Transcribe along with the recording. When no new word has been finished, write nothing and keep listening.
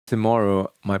tomorrow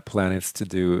my plan is to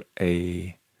do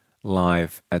a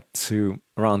live at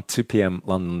around 2 p.m.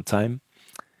 London time.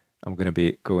 I'm gonna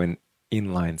be going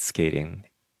inline skating,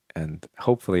 and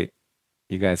hopefully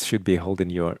you guys should be holding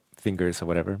your fingers or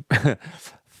whatever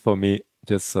for me,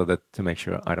 just so that to make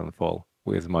sure I don't fall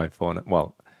with my phone.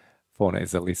 Well, phone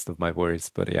is the least of my worries,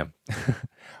 but yeah,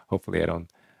 hopefully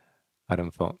I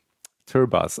don't fall. Tour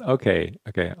bus. Okay,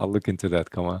 okay, I'll look into that,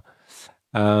 comma.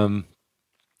 Um,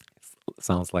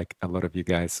 Sounds like a lot of you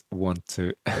guys want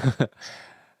to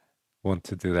want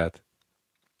to do that.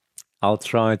 I'll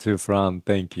try to, Fran.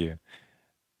 Thank you.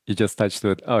 You just touched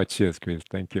it. Oh, cheers, Chris.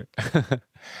 Thank you.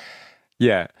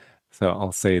 Yeah. So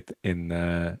I'll say it in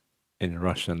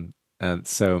Russian. And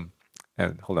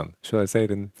hold on. Should I say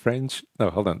it in French? No,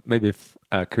 hold on. Maybe if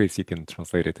Chris, you can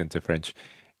translate it into French,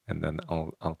 and then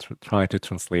I'll try to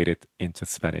translate it into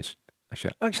Spanish.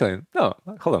 Actually, no.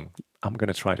 Hold on. I'm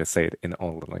gonna try to say it in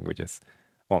all the languages.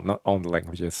 Well, not all the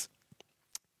languages.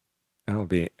 That'll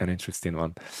be an interesting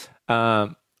one.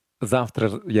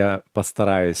 Завтра я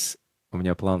постараюсь. У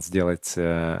меня план сделать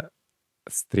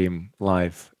стрим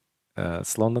лайв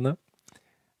с Лондона.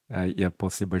 Я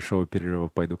после большого перерыва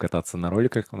пойду кататься на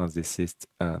роликах. У нас здесь есть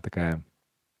такая,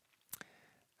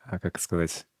 как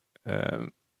сказать,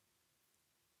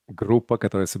 группа,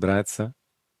 которая собирается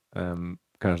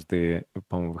каждые,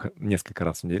 по-моему, несколько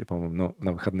раз в неделю, по-моему, но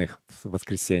на выходных, в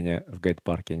воскресенье в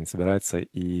гайд-парке они собираются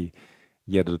и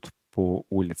едут по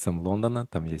улицам Лондона.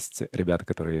 Там есть ребята,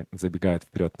 которые забегают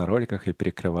вперед на роликах и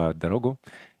перекрывают дорогу.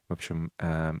 В общем,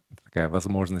 такая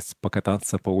возможность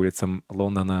покататься по улицам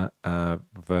Лондона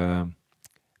в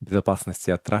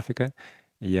безопасности от трафика.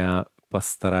 Я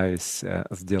постараюсь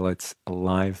сделать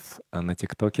лайв на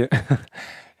ТикТоке.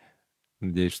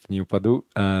 Надеюсь, что не упаду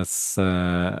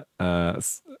на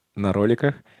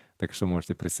роликах, так что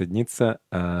можете присоединиться.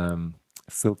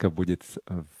 Ссылка будет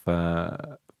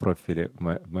в профиле,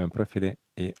 в моем профиле,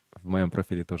 и в моем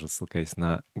профиле тоже ссылка есть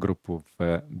на группу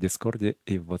в Дискорде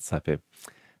и в WhatsApp.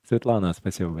 Светлана,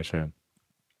 спасибо большое.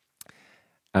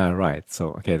 Right,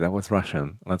 so, okay, that was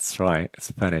Russian. Let's try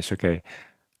Spanish, okay.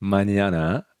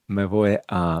 Mañana me voy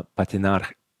a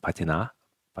patinar. Me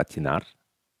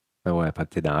voy a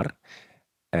patinar.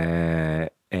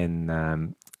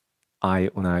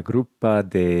 Hay una grupa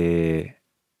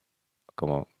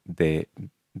como de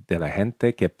la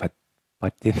gente que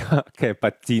patina, que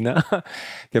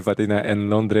patina en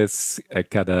Londres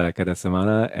cada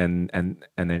semana, en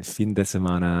el fin de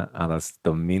semana a los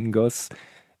domingos,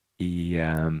 y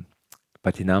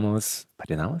patinamos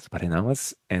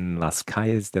en las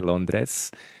calles de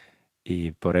Londres,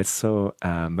 y por eso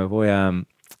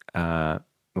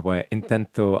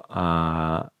intento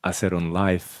hacer un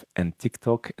live en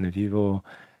TikTok en vivo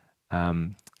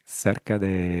cerca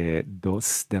de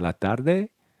 2 de la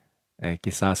tarde,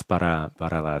 quizás para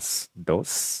las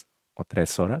 2 o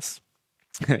 3 horas.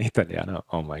 Italiano,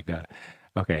 oh my God.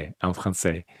 Ok, en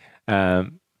français.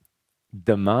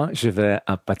 Demain, je vais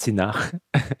à patinar.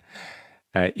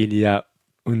 Il y a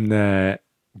une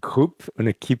une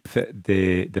équipe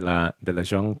de la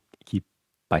gens qui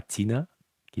patine.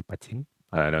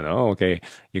 I don't know. Okay,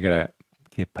 you gotta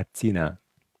que patina.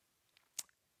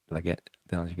 Like it,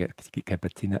 don't you get que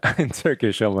patina in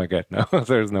Turkish? Oh my God, no,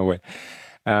 there's no way.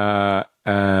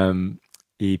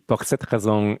 Et pour cette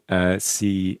raison,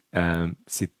 si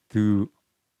tout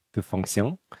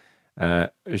fonctionne,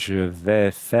 je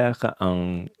vais faire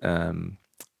une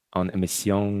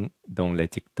émission dans les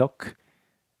TikTok,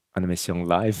 une émission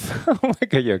live. Oh my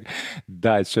God,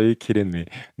 Dutch, are you kidding me?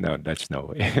 No, Dutch, no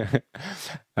way.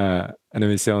 Une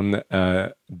émission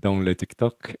dans le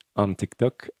TikTok, en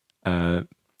TikTok,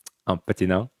 en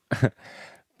patinant,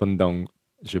 pendant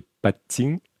je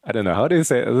patine. I don't know, how do you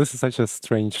say it? This is such a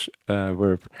strange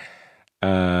verb.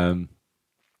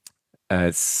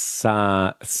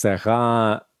 Ça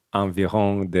sera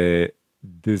environ de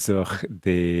 2 heures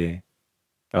de...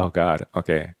 Oh God,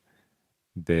 okay.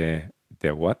 De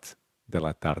what? De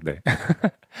la tarde.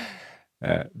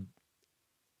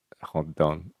 Hold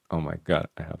on. Oh my God,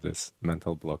 I have this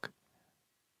mental block.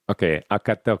 Okay, à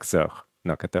 14 heures.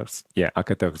 No, 14. Yeah, à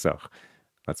 14 heures.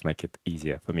 Let's make it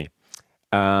easier for me.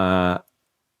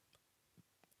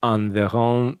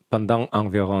 Pendant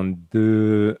environ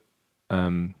 2,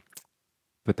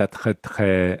 peut-être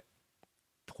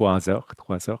 3 heures,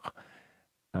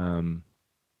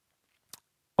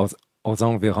 aux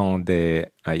environs de,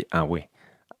 oui,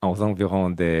 aux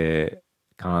environs de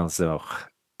 15 heures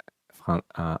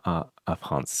à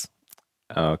France.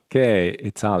 Ok,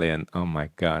 Italian, oh my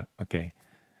God, ok.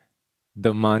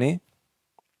 Domani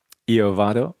io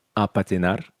vado a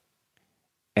patinar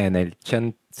nel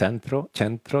centro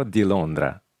di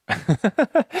Londra.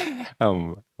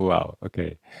 Wow,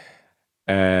 ok.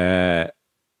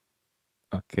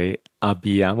 Ok,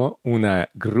 abbiamo una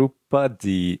gruppa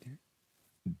di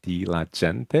la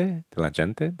gente, della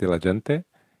gente.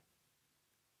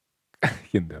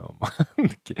 You know,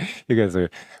 you guys are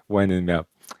winding me up.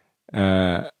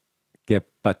 Uh, che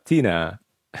pattina.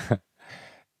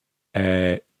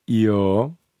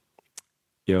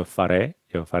 Io farei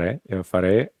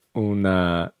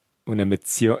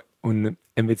un'emissione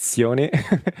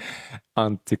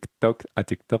a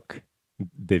TikTok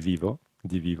di vivo.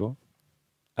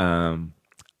 Um,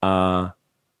 a,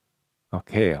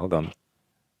 ok, hold on.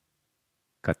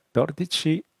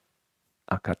 14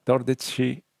 a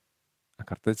 14 a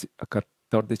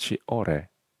 14 ore.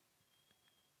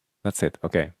 That's it.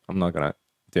 Okay, I'm not gonna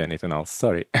do anything else.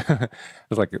 Sorry. It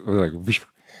was like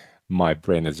my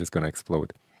brain is just gonna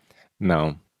explode.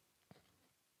 No.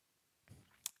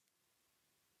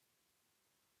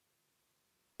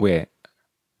 Ouais.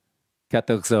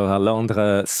 14 heures à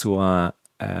Londres, soit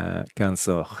 15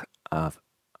 heures en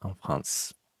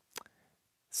France.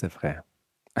 C'est vrai.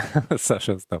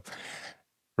 Sasha, stop.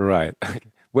 Right.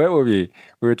 Where were we?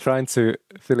 We were trying to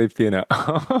Filipino.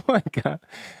 Oh my God.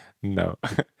 No.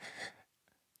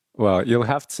 Well, you'll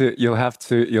have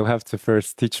to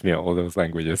first teach me all those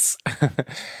languages.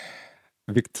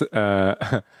 Vict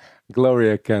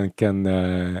Gloria can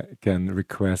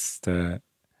request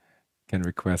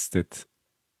it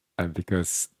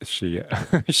because she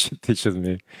she teaches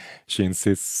me. She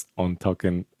insists on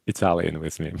talking Italian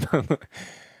with me.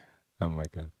 Oh my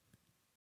God.